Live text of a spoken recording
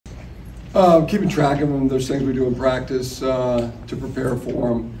Keeping track of them. There's things we do in practice to prepare for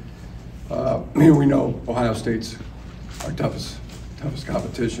them. We know Ohio State's our toughest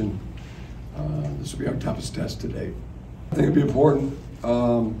competition. This will be our toughest test to date. I think it'd be important.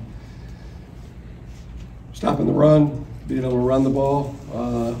 Stopping the run, being able to run the ball,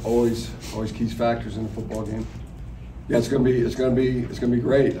 always keys factors in a football game. Yeah, it's gonna be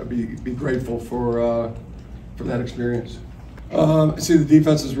great. I'd be grateful for that experience. I see the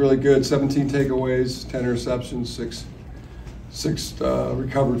defense is really good. 17 takeaways, 10 interceptions, six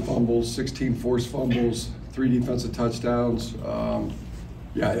recovered fumbles, 16 forced fumbles, 3 defensive touchdowns.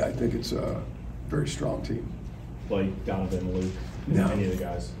 Yeah, I think it's a very strong team. Like Donovan, Luke, any of the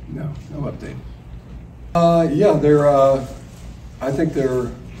guys? No update. Yeah, they're. I think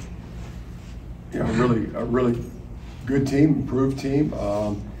they're, a really good team, improved team.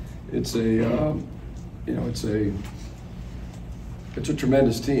 It's a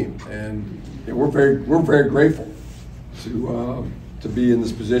tremendous team, and we're very grateful to be in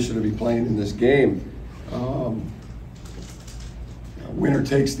this position, to be playing in this game. Winner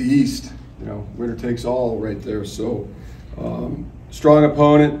takes the East. Winner takes all right there. So strong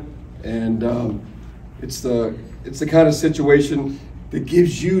opponent, and it's the kind of situation that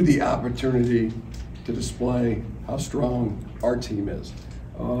gives you the opportunity to display how strong our team is.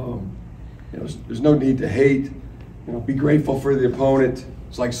 There's no need to hate. Be grateful for the opponent.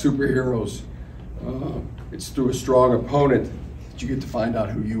 It's like superheroes. It's through a strong opponent that you get to find out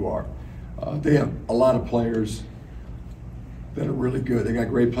who you are. They have a lot of players that are really good. They got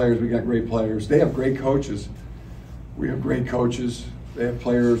great players. We got great players. They have great coaches. We have great coaches. They have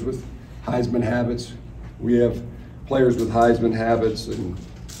players with Heisman habits. We have players with Heisman habits, and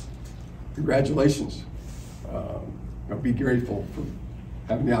congratulations. Be grateful for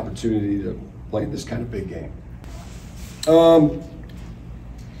having the opportunity to play this kind of big game.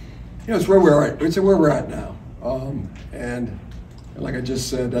 It's where we're at. It's where we're at now, and like I just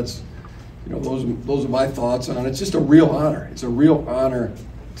said, that's those are my thoughts on it. It's just a real honor. It's a real honor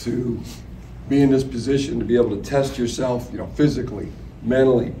to be in this position, to be able to test yourself, physically,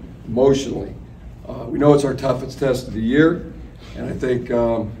 mentally, emotionally. We know it's our toughest test of the year, and I think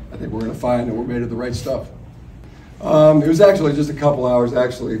we're going to find that we're made of the right stuff. It was actually just a couple hours,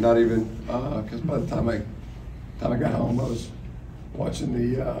 actually, not even, because by the time I got home, I was watching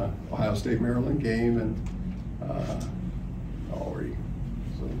the Ohio State-Maryland game, and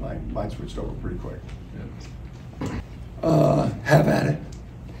so my mind switched over pretty quick. Have at it.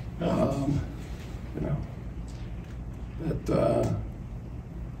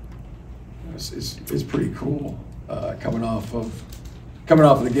 It's pretty cool coming off of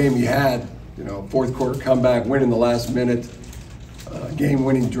the game you had. Fourth quarter comeback, winning the last minute,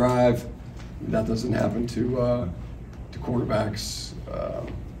 game-winning drive. That doesn't happen to quarterbacks,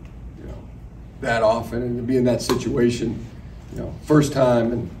 that often, and to be in that situation, first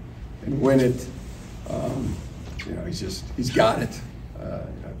time and win it. He's got it.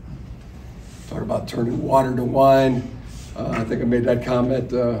 Talk about turning water to wine. I think I made that comment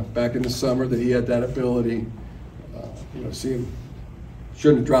back in the summer that he had that ability. See him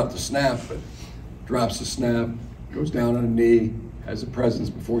shouldn't have dropped the snap, but drops the snap, goes down on a knee, has a presence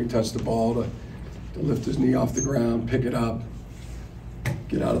before he touched the ball to lift his knee off the ground, pick it up,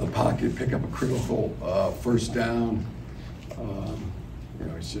 get out of the pocket, pick up a critical first down.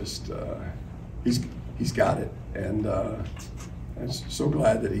 He's got it, and I'm so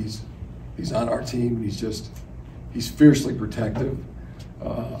glad that he's on our team. He's fiercely protective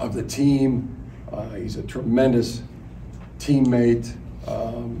of the team. He's a tremendous teammate,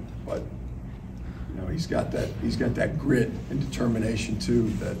 but he's got that grit and determination too.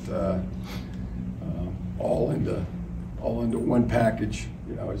 That all into one package.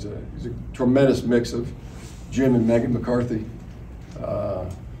 He's a tremendous mix of Jim and Megan McCarthy. A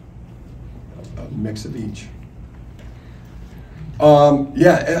mix of each.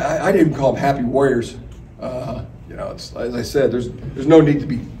 I didn't call them happy warriors. It's, as I said, there's no need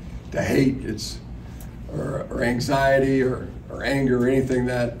to hate. Or anxiety or anger or anything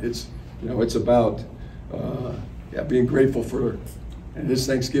that it's about being grateful for, and this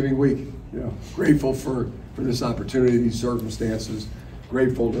Thanksgiving week, grateful for this opportunity, these circumstances,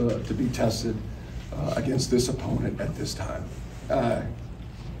 grateful to be tested against this opponent at this time.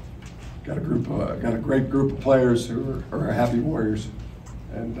 Got a great group of players who are happy warriors,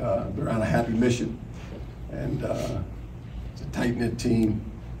 and they're on a happy mission, and it's a tight-knit team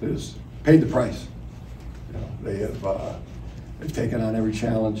that has paid the price. They've taken on every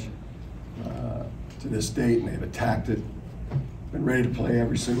challenge to this date, and they've attacked it. Been ready to play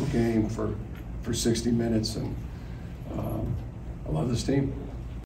every single game for 60 minutes, and I love this team.